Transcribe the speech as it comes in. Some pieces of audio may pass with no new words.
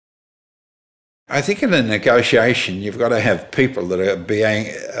I think in a negotiation you've got to have people that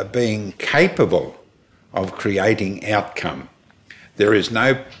are being capable of creating outcome. There is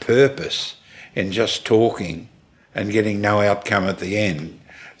no purpose in just talking and getting no outcome at the end.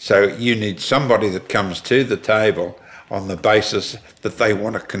 So you need somebody that comes to the table on the basis that they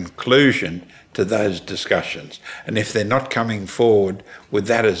want a conclusion to those discussions. And if they're not coming forward with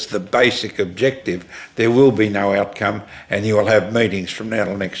that as the basic objective, there will be no outcome, and you will have meetings from now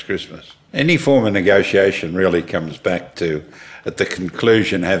till next Christmas. Any form of negotiation really comes back to, at the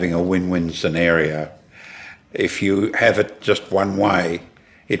conclusion, having a win-win scenario. If you have it just one way,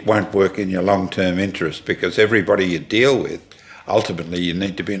 it won't work in your long-term interest, because everybody you deal with, ultimately you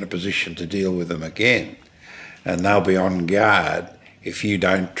need to be in a position to deal with them again. And they'll be on guard if you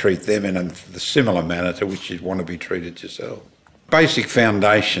don't treat them in a similar manner to which you'd want to be treated yourself. Basic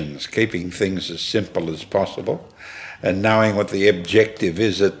foundations, keeping things as simple as possible and knowing what the objective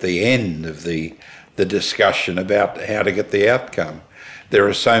is at the end of the discussion about how to get the outcome. There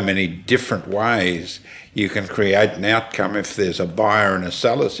are so many different ways you can create an outcome if there's a buyer and a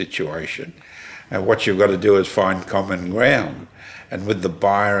seller situation. And what you've got to do is find common ground. And with the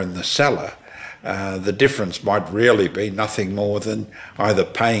buyer and the seller, the difference might really be nothing more than either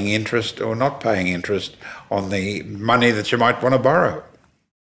paying interest or not paying interest on the money that you might want to borrow.